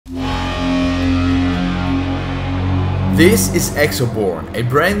This is Exoborne, a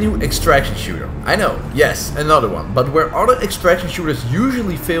brand new extraction shooter. I know, yes, another one, but where other extraction shooters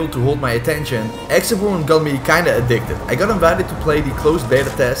usually fail to hold my attention, Exoborne got me kinda addicted. I got invited to play the closed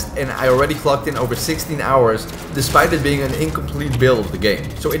beta test and I already clocked in over 16 hours despite it being an incomplete build of the game.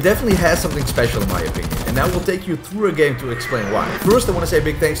 So it definitely has something special in my opinion, and now we'll take you through a game to explain why. First I want to say a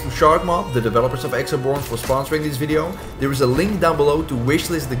big thanks to SharkMob, the developers of Exoborne, for sponsoring this video. There is a link down below to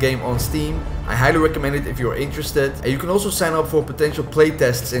wishlist the game on Steam. I highly recommend it if you're interested, and you can also sign up for potential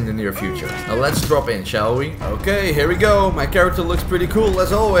playtests in the near future. Now let's drop in, shall we? Okay, here we go. My character looks pretty cool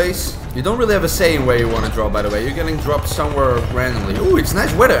as always. You don't really have a say in where you want to drop, by the way. You're getting dropped somewhere randomly. Ooh, it's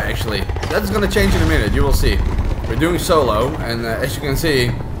nice weather actually. That's gonna change in a minute, you will see. We're doing solo, and as you can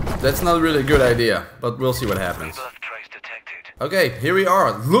see, that's not really a good idea, but we'll see what happens. Okay, here we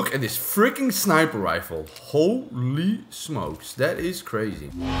are. Look at this freaking sniper rifle. Holy smokes, that is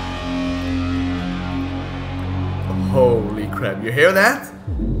crazy. Holy crap, you hear that?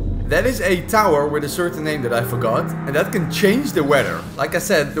 That is a tower with a certain name that I forgot, and that can change the weather. Like I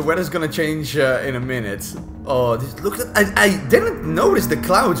said, the weather's gonna change in a minute. Oh, this, look at, I didn't notice the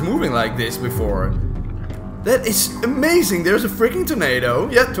clouds moving like this before. That is amazing. There's a freaking tornado.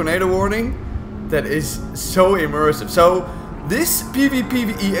 Yeah, tornado warning. That is so immersive. So this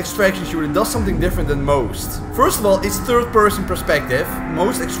PvPvE extraction shooter does something different than most. First of all, it's third-person perspective.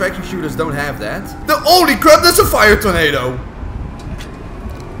 Most extraction shooters don't have that. Holy crap, that's a fire tornado!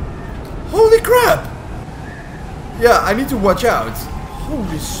 Holy crap! Yeah, I need to watch out.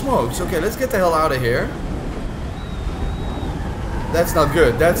 Holy smokes. Okay, let's get the hell out of here. That's not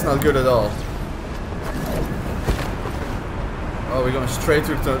good. That's not good at all. Oh, we're going straight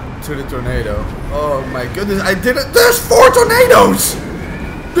to the tornado. Oh my goodness, I didn't. There's 4 tornadoes!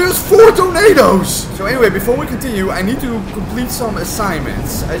 There's 4 tornadoes! So anyway, before we continue, I need to complete some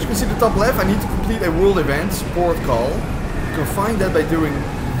assignments. As you can see at the top left, I need to complete a world event support call. You can find that by doing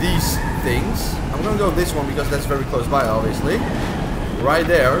these things. I'm gonna go this one because that's very close by, obviously. Right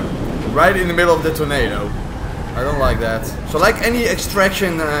there, right in the middle of the tornado. I don't like that. So like any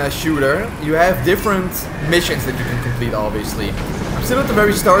extraction shooter, you have different missions that you can complete, obviously. I'm still at the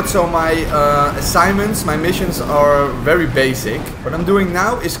very start, so my assignments, my missions are very basic. What I'm doing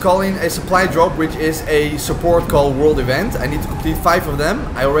now is calling a supply drop, which is a support call world event. I need to complete 5 of them.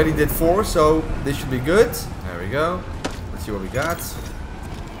 I already did 4, so this should be good. There we go. Let's see what we got.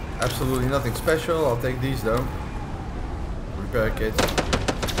 Absolutely nothing special. I'll take these though. Repair kit.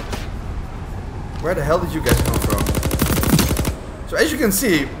 Where the hell did you guys come from? So as you can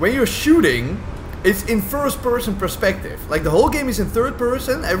see, when you're shooting, it's in first-person perspective. Like the whole game is in third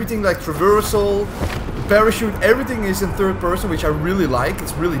person. Everything like traversal, parachute, everything is in third person, which I really like.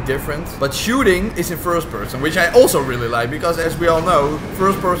 It's really different. But shooting is in first person, which I also really like, because as we all know,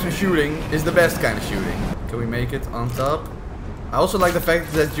 first-person shooting is the best kind of shooting. Can we make it on top? I also like the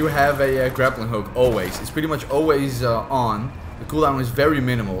fact that you have a grappling hook always. It's pretty much always on. The cooldown is very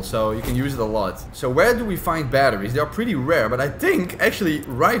minimal, so you can use it a lot. So where do we find batteries? They are pretty rare, but I think actually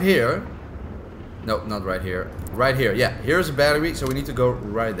right here. No, not right here. Right here. Yeah, here's a battery, so we need to go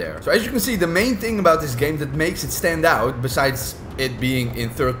right there. So as you can see, the main thing about this game that makes it stand out, besides it being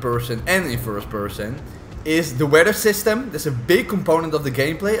in third person and in first person, is the weather system. That's a big component of the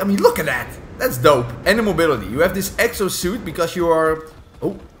gameplay. I mean, look at that. That's dope. And the mobility. You have this exosuit because you are...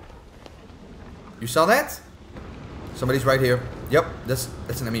 Oh. You saw that? Somebody's right here. Yep, that's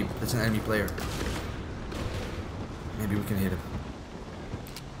an enemy. That's an enemy player. Maybe we can hit him.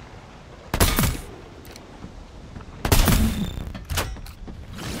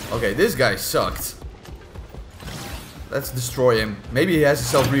 Okay, this guy sucked. Let's destroy him. Maybe he has a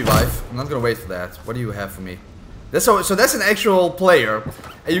self-revive. I'm not gonna wait for that. What do you have for me? So that's an actual player.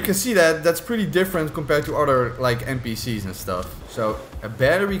 And you can see that that's pretty different compared to other like NPCs and stuff. So a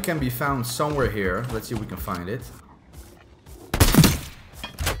battery can be found somewhere here. Let's see if we can find it.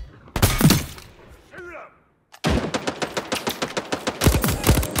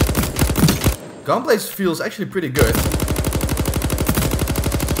 Gunplay feels actually pretty good.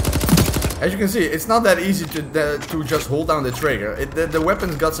 As you can see, it's not that easy to just hold down the trigger. The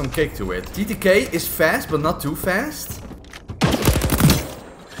weapon's got some kick to it. TTK is fast, but not too fast.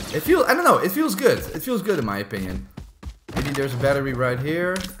 I don't know, it feels good. It feels good in my opinion. Maybe there's a battery right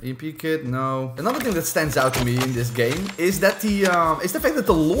here. EMP kit, no. Another thing that stands out to me in this game is that the fact that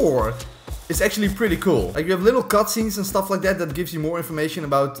the lore is actually pretty cool. Like you have little cutscenes and stuff like that gives you more information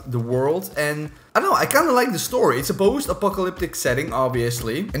about the world, and I don't know, I kind of like the story. It's a post-apocalyptic setting,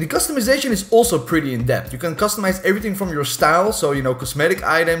 obviously, and the customization is also pretty in-depth. You can customize everything from your style, so you know, cosmetic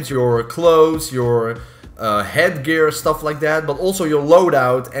items, your clothes, your headgear, stuff like that, but also your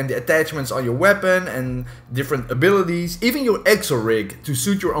loadout and the attachments on your weapon and different abilities, even your exo rig to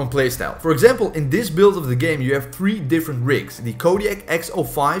suit your own playstyle. For example, in this build of the game you have 3 different rigs. The Kodiak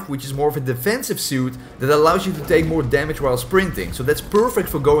X05, which is more of a defensive suit that allows you to take more damage while sprinting, so that's perfect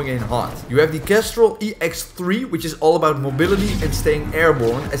for going in hot. You have the Kestrel EX3, which is all about mobility and staying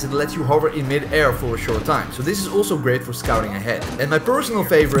airborne, as it lets you hover in mid-air for a short time, so this is also great for scouting ahead. And my personal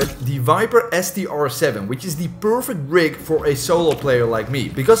favorite, the Viper STR7, which is the perfect rig for a solo player like me,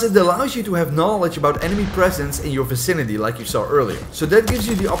 because it allows you to have knowledge about enemy presence in your vicinity like you saw earlier. So that gives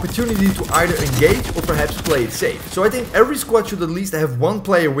you the opportunity to either engage or perhaps play it safe. So I think every squad should at least have one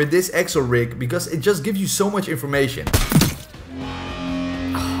player with this exo rig, because it just gives you so much information.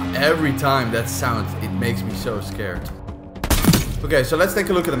 Every time that sound, it makes me so scared. Okay, so let's take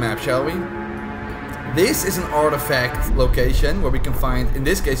a look at the map, shall we? This is an artifact location where we can find, in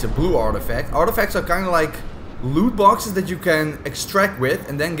this case, a blue artifact. Artifacts are kind of like loot boxes that you can extract with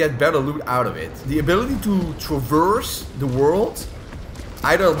and then get better loot out of it. The ability to traverse the world,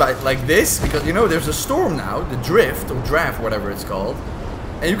 either by like this, because you know there's a storm now, the drift or draft, whatever it's called,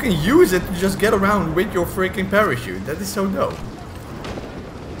 and you can use it to just get around with your freaking parachute. That is so dope.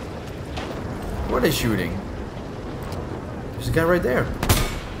 What are they shooting? There's a guy right there.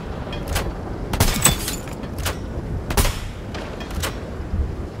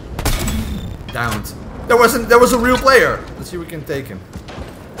 Downed. That was a real player. Let's see if we can take him.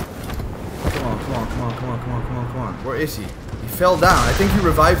 Come on, come on, come on, come on, come on, come on, come on. Where is he? He fell down. I think he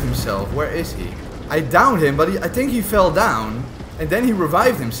revived himself. Where is he? I downed him, but I think he fell down. And then he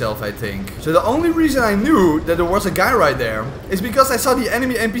revived himself, I think. So the only reason I knew that there was a guy right there is because I saw the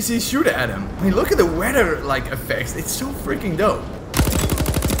enemy NPC shoot at him. I mean, look at the weather like effects. It's so freaking dope.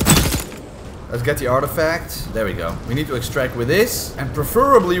 Let's get the artifact. There we go. We need to extract with this, and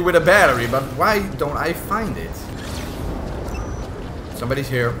preferably with a battery, but why don't I find it? Somebody's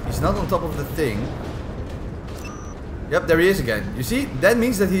here. He's not on top of the thing. Yep, there he is again. You see, that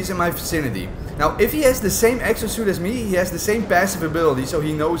means that he's in my vicinity. Now, if he has the same exosuit as me, he has the same passive ability, so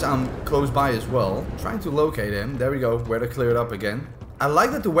he knows I'm close by as well. I'm trying to locate him. There we go. Weather cleared up again. I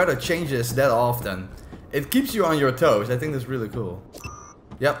like that the weather changes that often. It keeps you on your toes. I think that's really cool.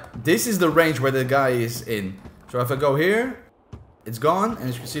 Yep, this is the range where the guy is in. So if I go here, it's gone, and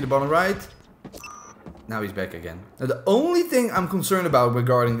as you can see the bottom right, now he's back again. Now the only thing I'm concerned about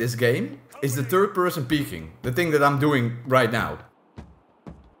regarding this game is the third person peeking. The thing that I'm doing right now.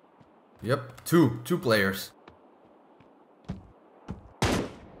 Yep, two players.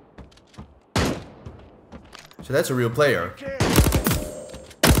 So that's a real player.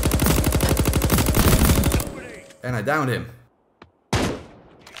 And I downed him.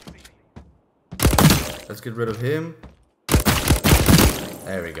 Let's get rid of him.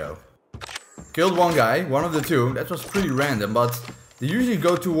 There we go. Killed one guy, one of the two. That was pretty random, but they usually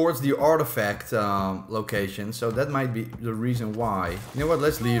go towards the artifact location, so that might be the reason why. You know what?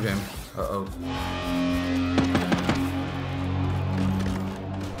 Let's leave him. Uh-oh.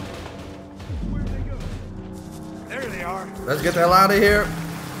 There they are. Let's get the hell out of here.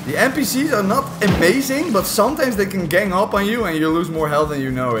 The NPCs are not amazing, but sometimes they can gang up on you and you lose more health than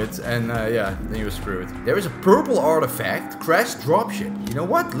you know it. And yeah, then you're screwed. There is a purple artifact, crash dropship. You know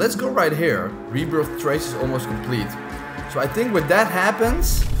what? Let's go right here. Rebirth trace is almost complete. So I think when that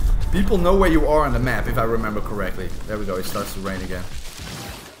happens, people know where you are on the map, if I remember correctly. There we go, it starts to rain again.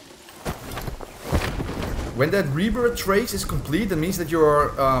 When that rebirth trace is complete, that means that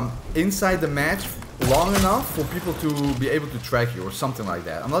you're inside the match long enough for people to be able to track you or something like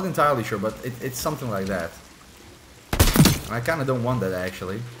that. I'm not entirely sure, but it's something like that. And I kind of don't want that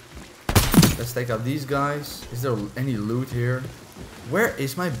actually. Let's take out these guys. Is there any loot here? Where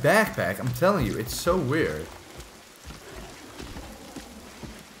is my backpack? I'm telling you, it's so weird.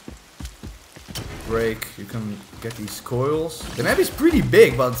 Break, you can get these coils. The map is pretty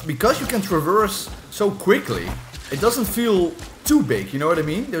big, but because you can traverse so quickly, it doesn't feel too big, you know what I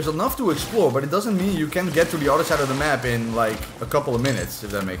mean? There's enough to explore, but it doesn't mean you can get to the other side of the map in like a couple of minutes,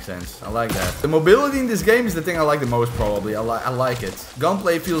 if that makes sense. I like that. The mobility in this game is the thing I like the most probably. I like it.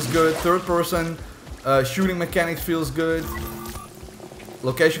 Gunplay feels good, third person shooting mechanics feels good.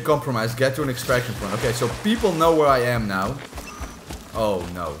 Location compromise, get to an extraction point. Okay, so people know where I am now. Oh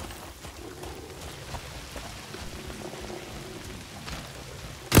no.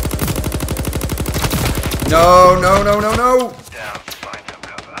 No, no, no, no, no! Down, find no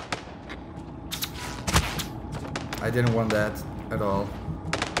cover. I didn't want that at all.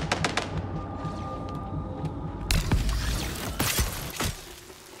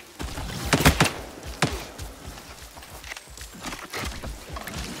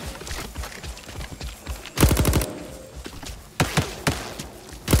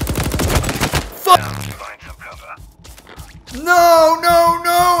 fuck? Find some cover. No, no,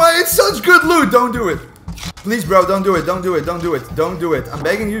 no! It's such good loot. Don't do it. Please, bro, don't do it. Don't do it. Don't do it. Don't do it. I'm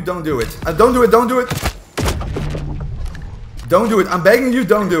begging you, don't do it. Don't do it. Don't do it. Don't do it. I'm begging you,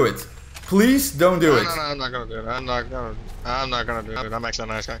 don't do it. Please, don't do it. No, I'm not gonna do it. I'm not gonna do it. I'm actually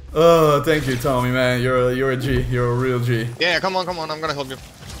a nice guy. Oh, thank you, Tommy, man. You're a G. You're a real G. Yeah, come on. I'm gonna help you.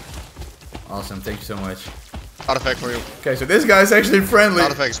 Awesome. Thank you so much. Artifact for you. Okay, so this guy's actually friendly.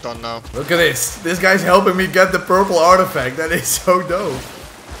 Artifact's done now. Look at this. This guy's helping me get the purple artifact. That is so dope.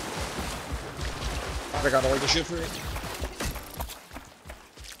 I got all the shit for you.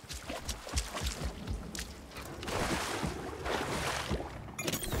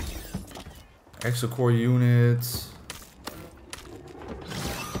 Exocore units.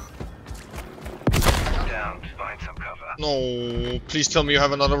 Down. Find some cover. No, please tell me you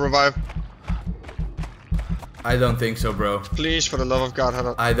have another revive. I don't think so, bro. Please, for the love of God,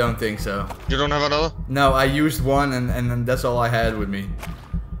 have I don't think so. you don't have another? No, I used one and that's all I had with me.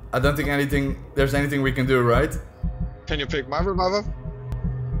 I don't think there's anything we can do, right? Can you pick my reviver?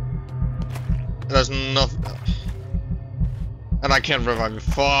 There's nothing. And I can't revive you.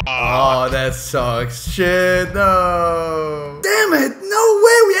 Fuck. Oh, that sucks. Shit, no. Damn it, no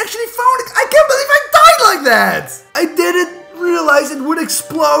way, we actually found it. I can't believe I died like that. I didn't realize it would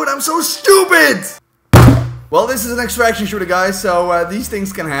explode. I'm so stupid. Well, this is an extraction shooter, guys, so these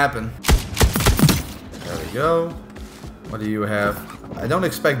things can happen. There we go. What do you have? I don't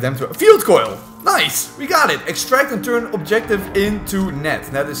expect them to... Field coil! Nice! We got it! Extract and turn objective into net.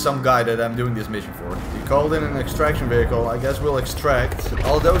 That is some guy that I'm doing this mission for. He called in an extraction vehicle. I guess we'll extract.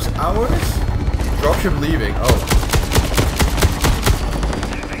 All those hours? Dropship leaving. Oh.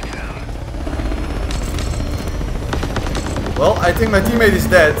 Well, I think my teammate is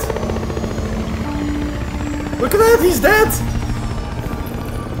dead. Look at that, he's dead!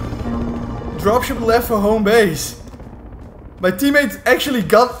 Dropship left for home base. My teammate actually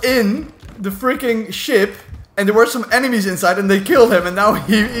got in the freaking ship and there were some enemies inside and they killed him and now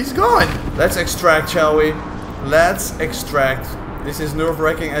he's gone. Let's extract, shall we? Let's extract. This is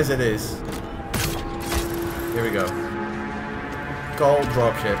nerve-wracking as it is. Here we go. Call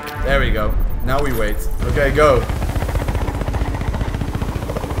dropship. There we go. Now we wait. Okay, go.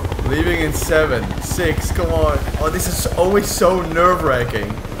 Leaving in 7, 6, come on. Oh, this is always so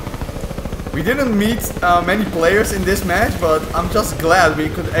nerve-wracking. We didn't meet many players in this match, but I'm just glad we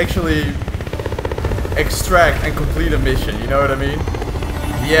could actually extract and complete a mission, you know what I mean?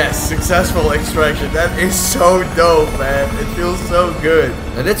 Yes, successful extraction. That is so dope, man. It feels so good.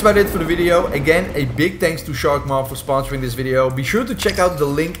 And that's about it for the video. Again, a big thanks to Sharkmob for sponsoring this video. Be sure to check out the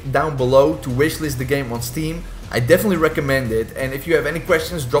link down below to wishlist the game on Steam. I definitely recommend it, and if you have any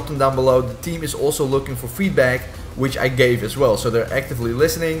questions, drop them down below. The team is also looking for feedback, which I gave as well, so they're actively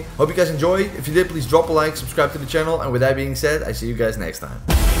listening. Hope you guys enjoy. If you did, please drop a like, subscribe to the channel, and with that being said, I see you guys next time.